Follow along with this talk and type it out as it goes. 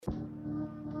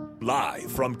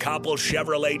Live from Coppell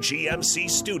Chevrolet GMC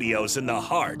Studios in the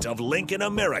heart of Lincoln,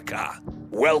 America.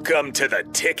 Welcome to the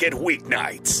Ticket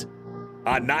Weeknights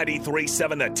on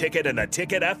 93.7 The Ticket and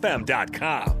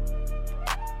theticketfm.com.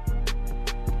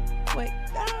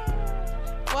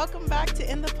 Welcome back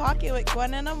to In the Pocket with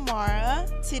Gwen and Amara.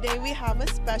 Today we have a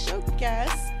special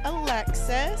guest,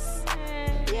 Alexis.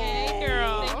 Hey,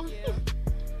 girl. Thank you.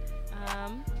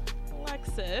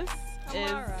 Alexis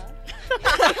Amara.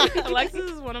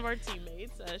 Alexis is one of our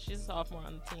teammates. She's a sophomore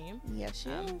on the team. Yes, she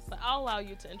is. But I'll allow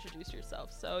you to introduce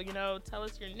yourself. So, tell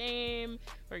us your name,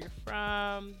 where you're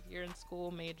from, you're in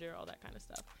school, major, all that kind of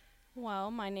stuff. Well,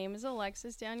 my name is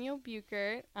Alexis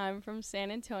Buchert. I'm from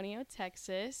San Antonio,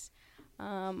 Texas.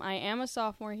 I am a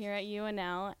sophomore here at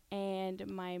UNL, and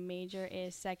my major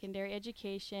is secondary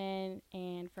education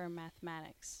and for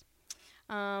mathematics.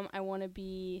 I want to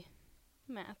be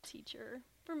a math teacher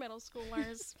for middle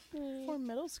schoolers. For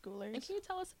middle schoolers. And can you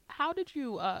tell us, how did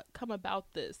you come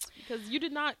about this? Because you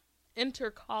did not enter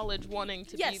college wanting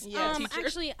to be a teacher.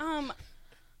 Actually, I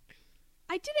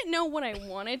didn't know what I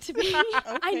wanted to be.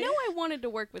 Okay. I know I wanted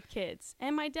to work with kids,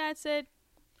 and my dad said,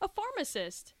 a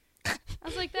pharmacist. I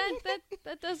was like, that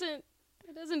doesn't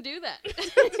do that.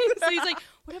 So he's like,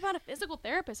 what about a physical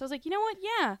therapist? I was like, you know what?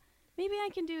 Yeah, maybe I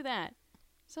can do that.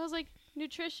 So I was like,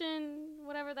 nutrition,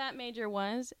 whatever that major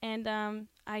was, and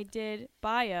I did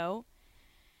bio,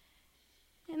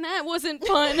 and that wasn't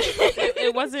fun.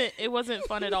 It wasn't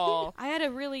fun at all. I had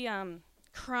a really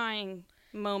crying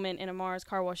moment in Amara's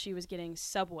car while she was getting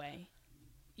Subway.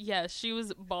 Yes, she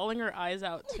was bawling her eyes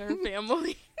out to her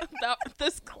family about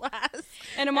this class.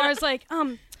 And Amara's like,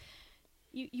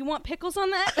 you want pickles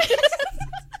on that?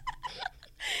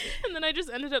 And then I just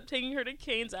ended up taking her to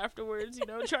Cane's afterwards,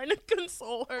 trying to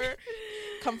console her.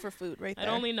 Comfort food right there.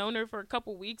 I'd only known her for a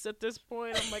couple weeks at this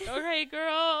point. I'm like, okay,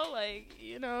 girl,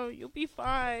 you'll be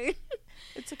fine.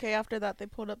 It's okay. After that, they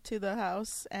pulled up to the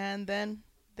house, and then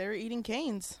they're eating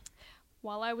canes.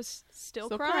 While I was still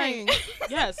crying.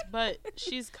 Yes, but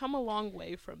she's come a long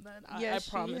way from that. Yes,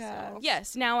 I promise. has.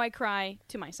 Yes, now I cry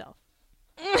to myself.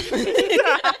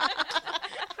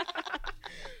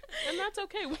 And that's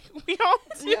okay. We all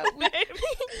do, Yeah, babe.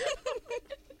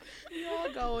 We all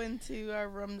go into our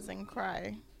rooms and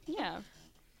cry, Yeah.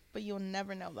 but you'll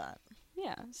never know that.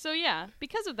 Yeah. So, yeah,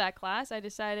 because of that class, I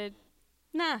decided,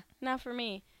 not for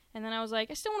me. And then I was like,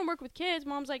 I still want to work with kids.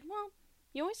 Mom's like, well,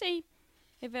 you always say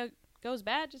if it goes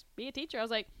bad, just be a teacher. I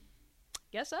was like,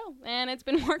 guess so. And it's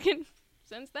been working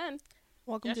since then.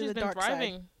 Welcome to she's the been dark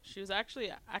thriving. side. She was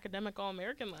actually academic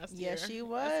All-American last year. Yes, she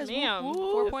was. Yes, ma'am. Whoop,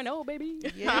 whoop. 4.0, baby.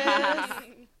 Yes.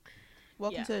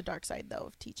 Welcome Yeah. to the dark side, though,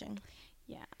 of teaching.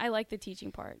 Yeah, I like the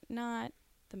teaching part, not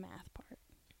the math part.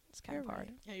 It's kind of You're hard.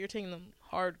 right. Yeah, you're taking them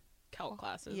hard calc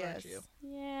classes, Yes. aren't you?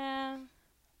 Yeah.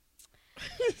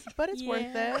 But it's worth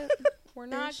Yeah. it. We're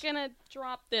not going to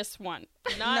drop this one.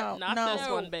 Not No. this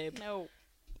one, babe. No.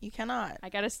 You cannot. I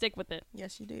got to stick with it.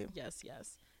 Yes, you do. Yes.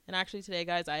 And actually today,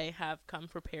 guys, I have come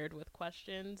prepared with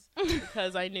questions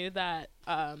because I knew that,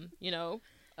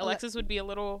 Alexis would be a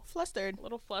little Flustered.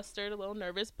 flustered, a little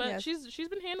nervous, but Yes. she's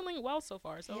been handling it well so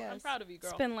far. So I'm Yes. proud of you, girl.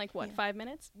 It's been like, what, Yeah. 5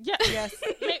 minutes? Yeah. Yes.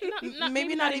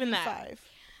 Maybe not even that. 5.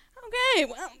 Okay,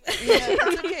 well. Yeah,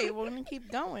 it's okay. We're going to keep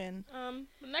going. The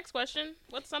next question: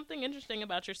 what's something interesting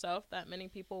about yourself that many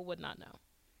people would not know?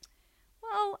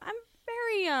 Well, I'm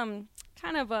very,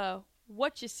 kind of a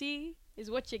what you see is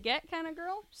what you get kind of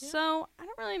girl. Yeah. So I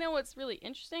don't really know what's really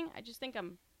interesting. I just think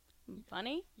I'm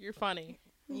funny. You're funny.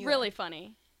 Yeah. Really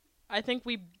funny. I think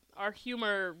our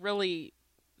humor really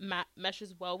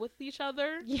meshes well with each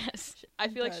other. Yes. I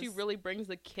feel like she does. really brings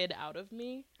the kid out of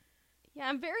me. Yeah,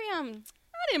 I'm very, not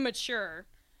immature.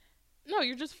 No,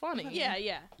 you're just funny.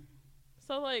 Yeah.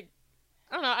 So, I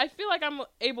don't know. I feel like I'm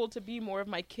able to be more of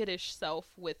my kiddish self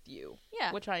with you.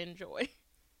 Yeah. Which I enjoy.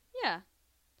 Yeah.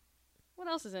 What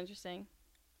else is interesting?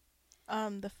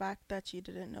 The fact that you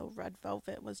didn't know red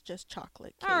velvet was just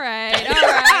chocolate cake. All right.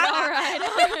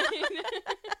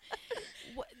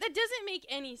 That doesn't make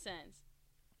any sense.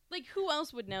 Like, who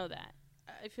else would know that?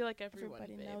 I feel like everyone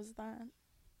Everybody babe. knows that.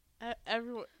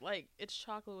 Everyone, it's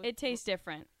chocolate. With It tastes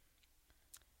different.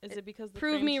 Is it because the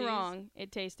Prove cream me cheese? wrong.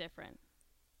 It tastes different.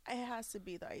 It has to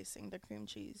be the icing, the cream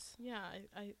cheese. Yeah,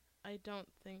 I don't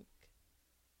think.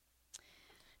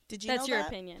 Did you That's know your that?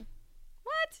 opinion.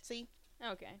 What? See?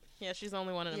 Okay. Yeah, she's the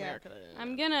only one in Yeah. America that didn't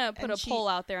I'm know. going to put And a poll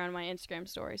out there on my Instagram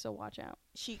story, so watch out.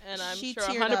 And I'm she sure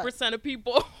teared up. 100% of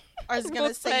people I was will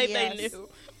gonna say they yes. knew.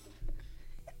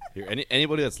 Here,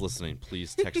 anybody that's listening,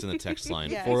 please text in the text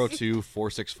line Yes.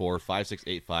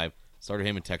 402-464-5685. Starter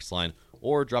Heyman text line.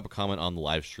 or drop a comment on the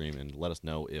live stream and let us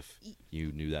know if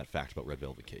you knew that fact about red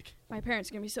velvet cake. My parents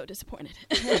are going to be so disappointed.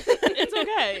 It's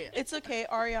okay. It's okay.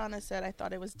 Ariana said I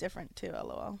thought it was different too.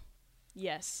 LOL.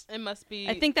 Yes. It must be.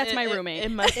 I think that's my roommate.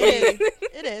 It must be.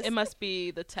 It is. It must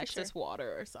be the Texas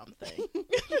water or something.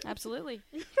 Absolutely.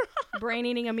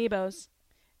 Brain-eating amoebos.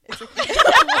 It's okay.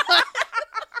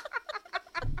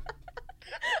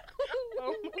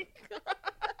 Oh my god.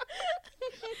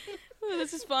 Ooh,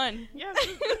 this is fun. Yeah.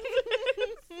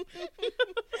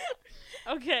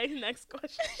 Okay, next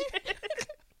question.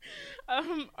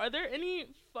 Are there any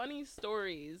funny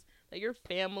stories that your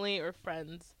family or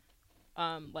friends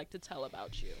like to tell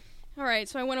about you? All right,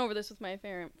 so I went over this with my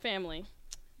family.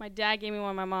 My dad gave me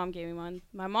one, my mom gave me one.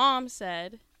 My mom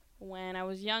said when I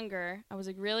was younger, I was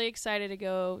like, really excited to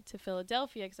go to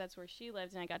Philadelphia because that's where she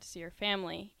lived, and I got to see her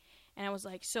family. And I was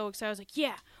like so excited. I was like,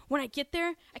 yeah, when I get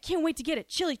there, I can't wait to get a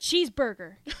chili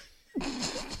cheeseburger.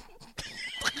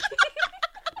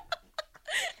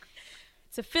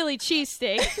 It's a Philly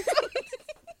cheesesteak.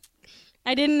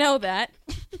 I didn't know that.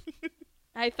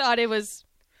 I thought it was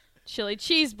chili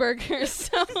cheeseburger.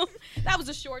 So that was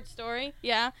a short story.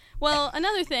 Yeah. Well,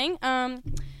 another thing,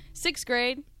 7th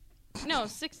grade,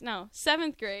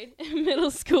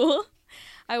 middle school,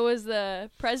 I was the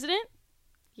president.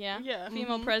 Yeah.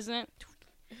 Female president.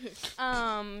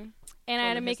 And I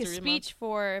had to make a speech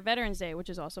for Veterans Day, which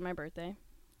is also my birthday.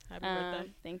 Happy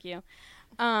birthday. Thank you.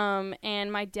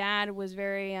 And my dad was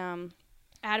very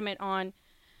adamant on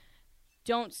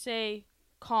don't say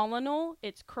colonel,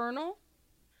 it's colonel.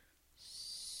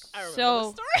 I remember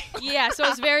the story. Yeah, so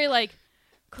it's very like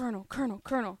colonel.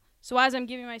 So as I'm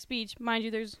giving my speech, mind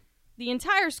you, there's the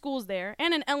entire school's there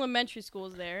and an elementary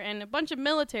school's there and a bunch of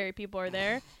military people are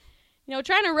there, you know,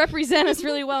 trying to represent us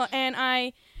really well. And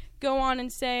I go on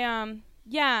and say,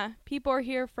 yeah, people are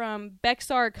here from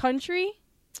Bexar Country.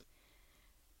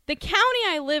 The county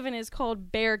I live in is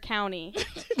called Bear County.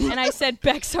 And I said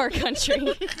Bexar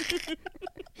Country.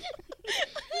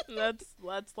 That's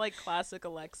like classic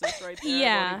Alexis right there.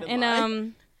 Yeah,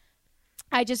 and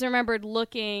I just remembered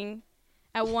looking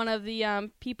at one of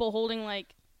the people holding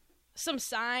like some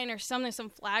sign or something, some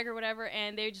flag or whatever,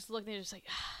 and they just looked and they're just like,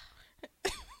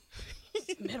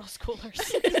 middle schoolers.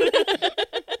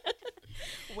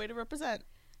 Way to represent.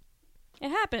 It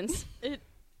happens.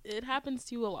 It happens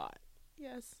to you a lot.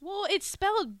 Yes. Well, it's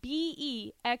spelled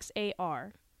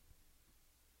Bexar.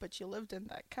 But you lived in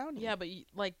that county. Yeah, but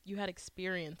you had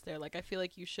experience there. Like I feel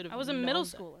like you should have. I was a middle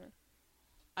schooler.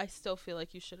 I still feel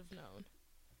like you should have known.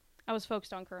 I was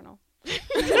focused on Colonel. Did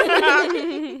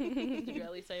you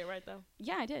at least say it right though?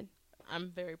 Yeah, I did. I'm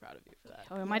very proud of you for that.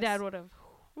 Oh, my dad would have.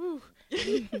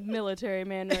 Military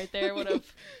man right there would have.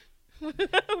 Would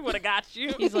have got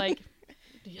you. He's like,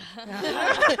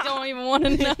 I don't even want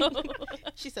to know.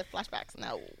 She said flashbacks.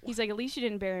 No. He's like, at least you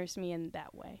didn't embarrass me in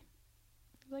that way.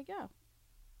 I was like, yeah.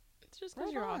 It's just because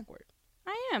Right you're on. awkward.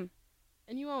 I am.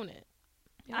 And you own it.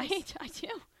 I do.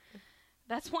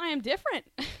 That's why I'm different.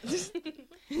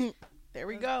 There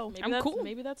we go. Maybe I'm that's, cool.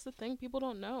 Maybe that's the thing people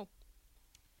don't know.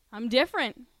 I'm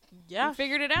different. Yeah. We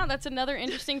figured it out. That's another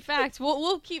interesting fact.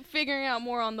 We'll keep figuring out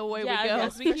more on the way we go.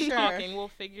 As we keep Sure. talking, we'll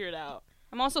figure it out.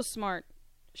 I'm also smart.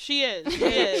 She is.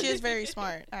 She is very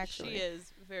smart, actually. She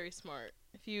is very smart.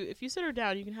 If you sit her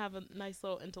down, you can have a nice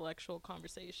little intellectual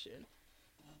conversation.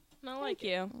 And I like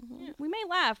Thank you. Yeah. We may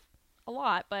laugh a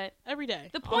lot, but Every day.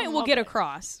 the point will get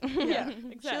across. Yeah,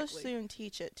 She'll exactly. soon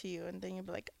teach it to you, and then you'll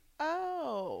be like,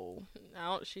 oh.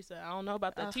 She said, I don't know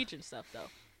about that teaching stuff, though.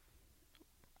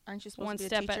 Aren't you supposed one to be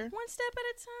step a teacher? one step at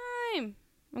a time.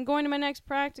 I'm going to my next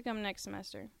practicum next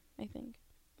semester, I think.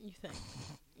 You think.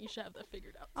 You should have that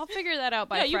figured out. I'll figure that out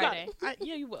by yeah, you Friday. got it.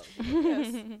 Yeah, you will.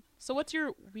 Yes. So what's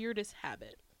your weirdest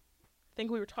habit? I think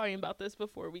we were talking about this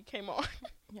before we came on.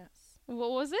 Yes.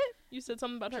 What was it? You said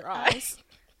something about your eyes.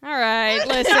 All right,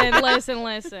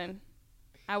 listen.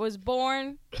 I was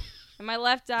born in my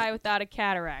left eye without a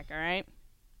cataract, all right?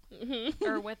 Mm-hmm.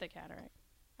 Or with a cataract.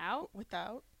 Out?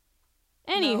 Without?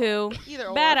 Anywho, Either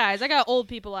or. bad eyes. I got old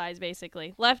people eyes,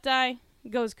 basically. Left eye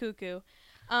goes cuckoo.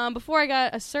 Before I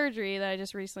got a surgery that I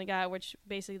just recently got, which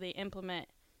basically they implement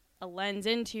a lens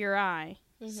into your eye.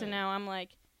 Mm-hmm. So now I'm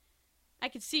like, I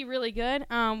could see really good.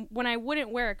 When I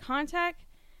wouldn't wear a contact,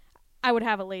 I would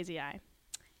have a lazy eye.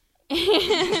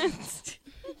 And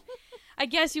I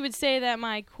guess you would say that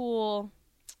my cool...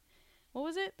 What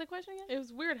was it? The question again? It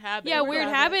was weird habit. Yeah, weird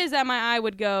habit is that my eye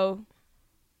would go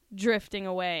drifting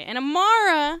away. And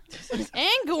Amara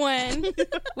and Gwen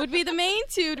would be the main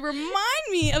two to remind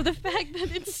me of the fact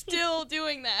that it's still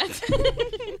doing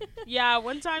that. Yeah,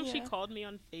 one time she Yeah. called me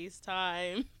on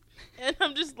FaceTime. And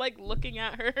I'm just like looking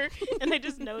at her, and I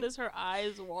just notice her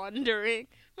eyes wandering.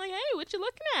 I'm like, hey, what you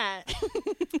looking at?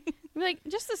 I'm like,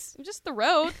 just the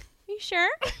road. Are you sure?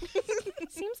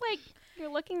 Seems like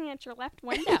you're looking at your left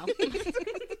window.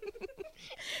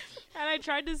 And I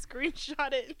tried to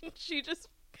screenshot it, and she just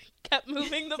kept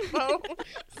moving the phone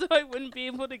so I wouldn't be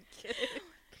able to get it.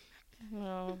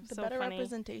 Oh, The so better funny.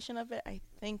 representation of it, I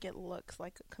think it looks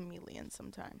like a chameleon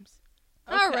sometimes.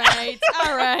 All right.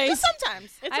 Just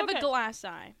sometimes. It's I have okay. a glass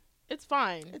eye. It's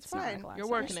fine. It's not a fine. glass You're eye.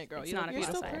 working it, girl. It's You not a don't You're need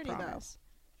still to glass eye, I pretty, though. promise.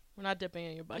 We're not dipping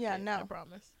in your bucket. Yeah, no. I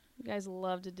promise. You guys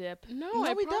love to dip. No, No,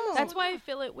 I we promise. don't. That's why I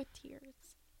fill it with tears.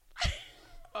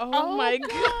 Oh my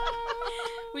god.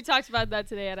 We talked about that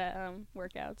today at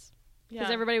workouts. Because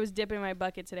Yeah. everybody was dipping my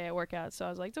bucket today at workouts. So I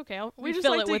was like, it's okay. I'll We just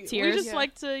fill like it with tears. We just Yeah.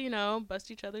 like to, you know, bust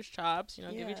each other's chops. You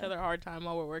know, give each Yeah. other a hard time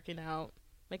while we're working out.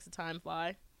 Makes the time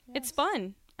fly. It's Yes.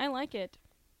 fun. I like it.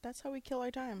 That's how we kill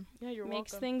our time. Yeah, you're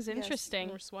Makes welcome. things Yes. interesting.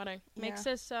 And we're sweating. Makes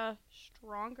Yeah. us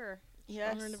stronger.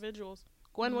 Yes. Stronger individuals.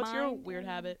 Gwen, what's your Mind weird and-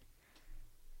 habit?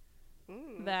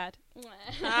 That.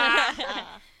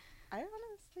 I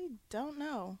honestly don't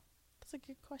know. That's a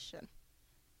good question.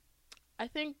 I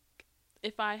think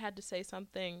if I had to say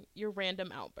something, your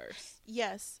random outbursts.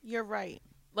 Yes, you're right.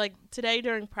 Like today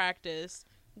during practice,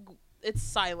 it's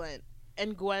silent,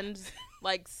 and Gwen's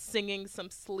like singing some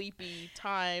sleepy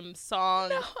time song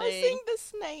No, I thing. sing the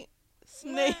snake.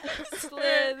 Snake.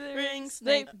 Slithering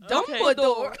snake. Okay.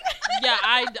 Dumbledore. Yeah,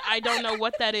 I don't know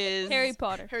what that is. Harry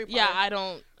Potter. Harry Potter.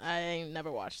 Yeah, I ain't never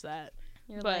watched that.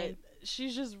 You're But lame.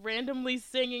 she's just randomly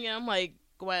singing, and I'm like,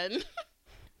 Gwen,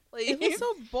 It please. was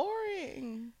so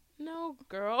boring. No,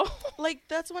 girl. Like,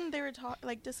 that's when they were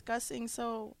discussing,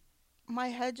 so my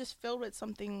head just filled with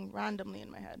something randomly in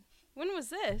my head. When was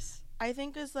this? I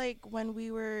think it was like when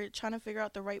we were trying to figure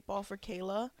out the right ball for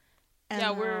Kayla. And,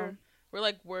 Yeah, we're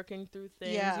like working through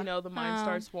things. Yeah. You know, the mind Oh.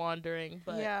 starts wandering.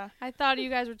 But yeah. I thought you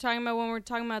guys were talking about when we were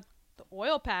talking about the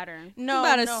oil pattern. No,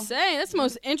 I'm about no. to say, that's the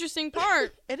most interesting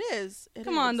part. It is. It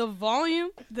Come on, is. the volume,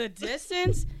 the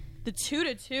distance, the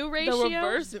 2-to-2 ratio. the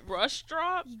reverse brush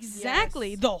drop.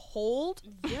 Exactly. Yes. The hold.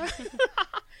 Yeah.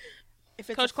 If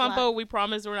it's Coach a flat- Klumpo, we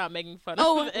promise we're not making fun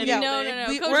Oh, of no, anything. no.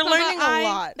 We- Coach we're Klumpa, learning a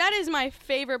lot. That is my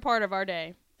favorite part of our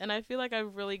day. And I feel like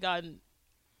I've really gotten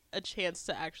a chance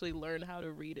to actually learn how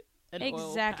to read an oil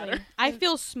Exactly. pattern. I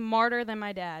feel smarter than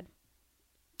my dad.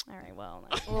 All right, well,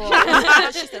 no.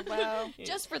 Oh, she said, well.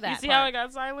 Just for that. You see part. how I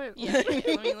got silent? Yeah.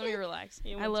 let me relax.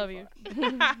 You I went love too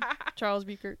you. Charles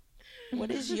Buchert.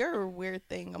 What is your weird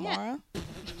thing, Amara?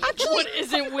 What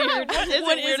isn't weird? What isn't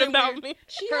weird about me?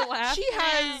 Her laugh. She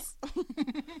has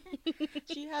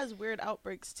she has weird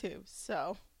outbreaks too.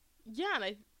 So Yeah,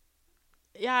 and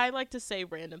I like to say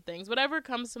random things. Whatever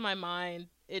comes to my mind,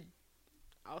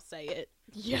 I'll say it.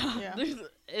 yeah.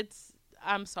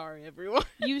 I'm sorry, everyone.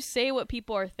 You say what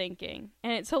people are thinking,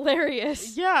 and it's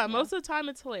hilarious. Yeah, most of the time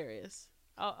it's hilarious.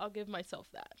 I'll give myself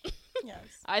that. Yes.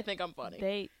 I think I'm funny.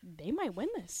 They might win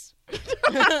this.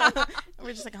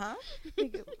 We're just like, huh?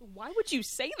 Like, why would you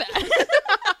say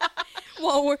that?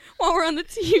 while we're on the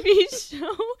TV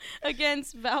show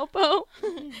against Valpo,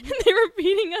 and they were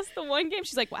beating us the one game.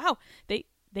 She's like, "Wow, they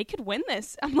could win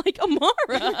this." I'm like, Amara.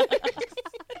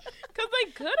 Because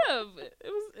they could have.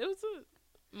 It was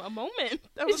a moment.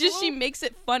 That It's was just a she little- makes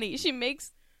it funny. She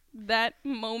makes that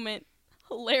moment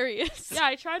hilarious. Yeah,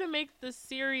 I try to make the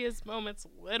serious moments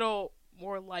a little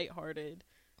more lighthearted.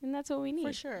 And that's what we need.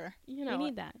 For sure. You know, We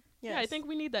need that. Yes. Yeah, I think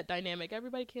we need that dynamic.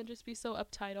 Everybody can't just be so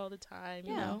uptight all the time.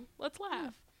 You Yeah. know, let's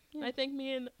laugh. Yeah. And I think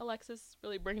me and Alexis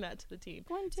really bring that to the team.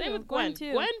 Gwen too. Same with Gwen.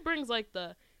 too. Gwen brings like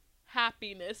the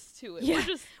happiness to it. Yeah. We're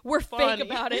just We're funny. fake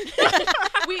about it.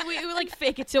 we like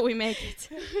fake it till we make it.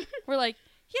 We're like,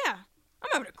 yeah, I'm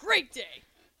having a great day.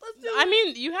 I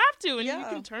mean, you have to, and you Yeah.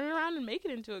 can turn around and make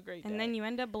it into a great day. And then you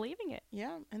end up believing it.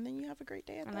 Yeah, and then you have a great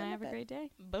day at And the I end have of a it. great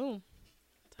day. boom.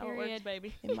 That's how it works, Period.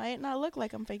 baby. It might not look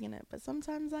like I'm faking it, but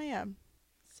sometimes I am.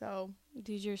 So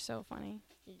Dude, you're so funny.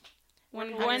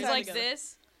 When When Gwen's like together.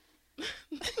 this,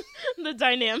 The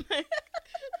dynamic.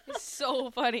 it's so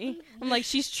funny. I'm like,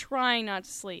 she's trying not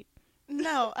to sleep.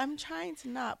 no, I'm trying to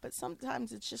not, but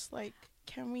sometimes it's just like,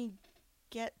 can we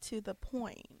get to the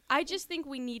point? I just think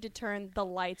we need to turn the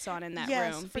lights on in that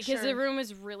Yes, room for because the sure. room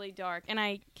is really dark, and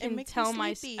I can makes me tell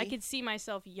sleepy. I could see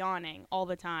myself yawning all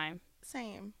the time.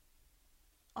 Same.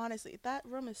 Honestly, that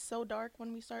room is so dark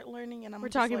when we start learning, and I'm We're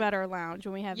just talking like, about our lounge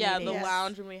when we have Yeah, meetings. the Yes.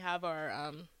 lounge when we have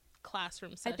our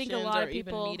classroom I sessions think a lot or of even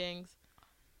people- meetings.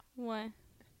 What?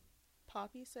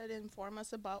 Poppy said inform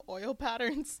us about oil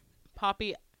patterns.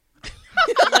 Poppy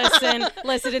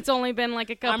listen. It's only been like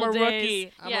a couple I'm a days.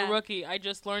 rookie. I'm a rookie. I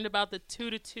just learned about the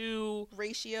 2-to-2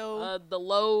 Ratio. the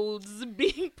loads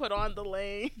being put on the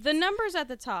lane. The numbers at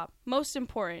the top, most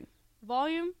important: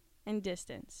 volume and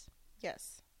distance.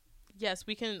 Yes. Yes,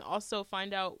 we can also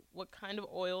find out what kind of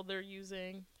oil they're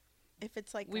using. If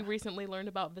it's like We recently learned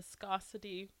about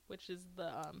viscosity, which is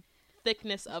the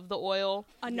thickness of the oil.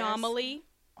 Anomaly.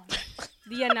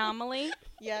 The anomaly.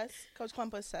 Yes, Coach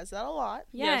Klumpus says that a lot.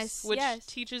 Yes. Which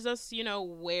teaches us,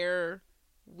 where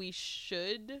we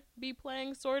should be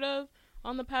playing sort of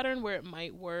on the pattern, where it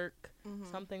might work,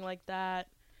 something like that.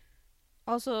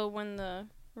 Also, when the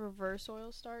reverse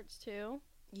oil starts too.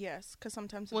 Yes, because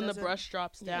sometimes When the brush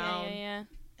drops down. Yeah.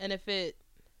 And if it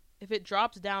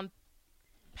drops down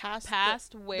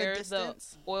past where the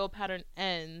distance. oil pattern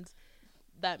ends,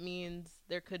 that means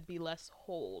there could be less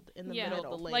hold in the middle of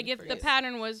the lane. Like if for the you.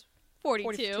 pattern was 42,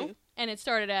 42. and it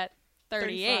started at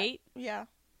 38, Yeah.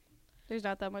 there's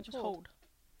not that much hold.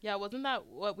 Yeah, wasn't that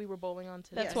what we were bowling on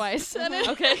today? That's why I said it.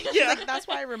 Okay. Like, that's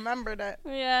why I remembered it.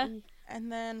 Yeah. And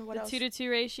then what The else? 2-to-2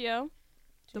 ratio.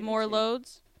 The more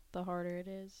loads, the harder it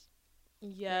is.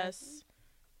 Yes.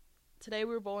 Today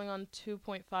we were bowling on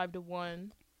 2.5 to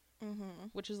 1,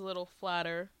 which is a little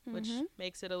flatter, which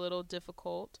makes it a little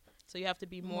difficult. So you have to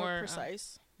be more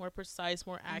precise.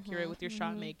 More accurate with your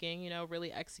shot making,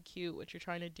 really execute what you're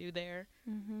trying to do there.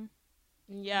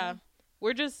 Yeah.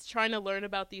 We're just trying to learn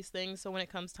about these things so when it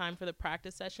comes time for the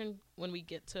practice session, when we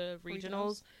get to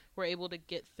regionals, we're able to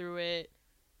get through it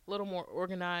a little more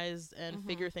organized and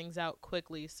figure things out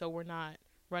quickly so we're not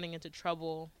running into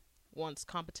trouble once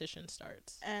competition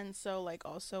starts. And so, like,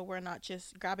 also, we're not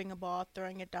just grabbing a ball,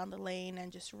 throwing it down the lane,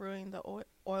 and just ruining the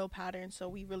oil pattern, so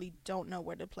we really don't know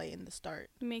where to play in the start.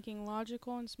 Making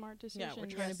logical and smart decisions. Yeah, we're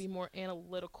trying to be more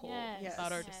analytical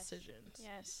about our decisions.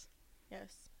 Yes.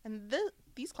 And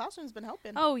these classrooms been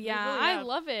helping. Oh, yeah. really I have.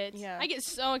 love it. Yeah. I get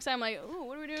so excited. I'm like, ooh,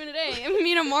 what are we doing today? And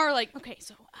me and Amar are like, okay,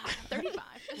 so 35.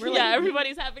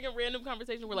 Everybody's having a random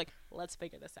conversation. We're like, let's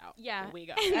figure this out. Yeah. Here we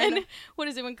go. And then, what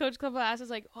is it when Coach Club asks us,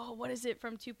 like, oh, what is it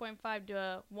from 2.5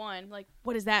 to 1? Like,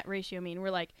 what does that ratio mean? We're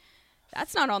like,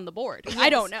 that's not on the board. I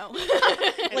don't know.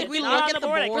 Like, we not look on at the the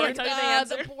board, I board. can't tell you the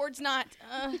answer. The board's not.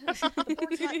 The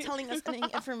board's not telling us any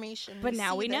information. But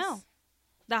now see we this. know.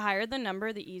 The higher the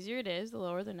number, the easier it is. The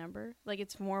lower the number, like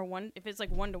it's more one. If it's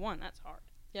like 1-to-1, that's hard.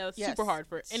 Yeah, that's Yes. super hard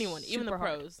for anyone, even the Super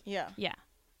hard. pros. Yeah. Yeah,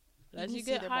 But as can you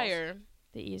see get their balls. higher,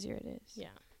 the easier it is. yeah.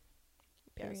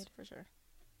 Yes, Period. for sure.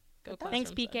 Go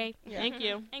Thanks, classroom PK. Yeah. Thank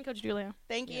you. And Coach Julio.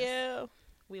 Thank Yes. you.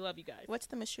 We love you guys. What's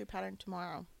the mystery pattern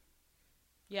tomorrow?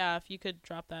 Yeah, if you could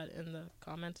drop that in the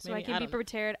comments, So maybe. I can be don't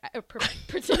know.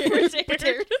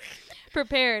 prepared.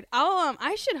 Prepared.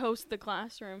 I should host the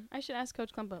classroom. I should ask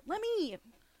Coach Klumpa.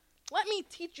 Let me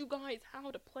teach you guys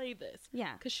how to play this.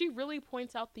 Yeah, Because she really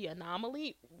points out the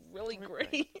anomaly really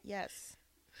great. Yes.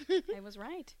 I was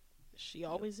right. She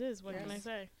always is. What can I Yes.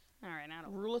 say? All right, I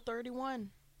don't. Rule of 31.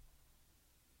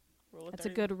 Rule of That's a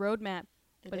 31. good roadmap.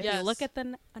 It But is. if Yes. you look at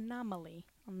the anomaly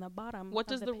on the bottom, What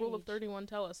does of the rule of page- 31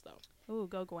 tell us, though? Ooh,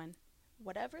 go Gwen.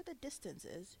 Whatever the distance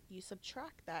is, you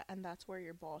subtract that, and that's where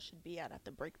your ball should be at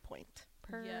the break point.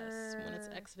 Yes, when it's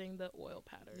exiting the oil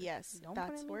pattern. Yes, Don't put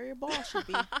that's it in- where your ball should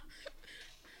be.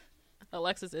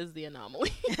 Alexis is the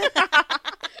anomaly.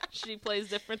 She plays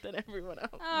different than everyone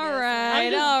else. All right,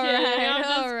 I'm just all kidding. right, I'm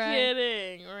just all right.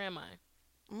 kidding. Or am I?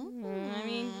 I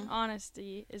mean,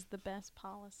 honesty is the best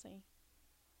policy.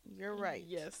 You're right.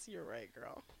 Yes, you're right,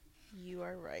 girl. You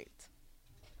are right.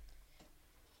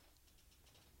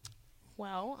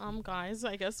 Well, guys,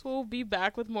 I guess we'll be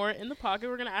back with more in the pocket.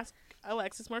 We're gonna ask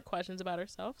Alexis more questions about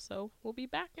herself, so we'll be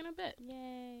back in a bit.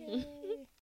 Yay.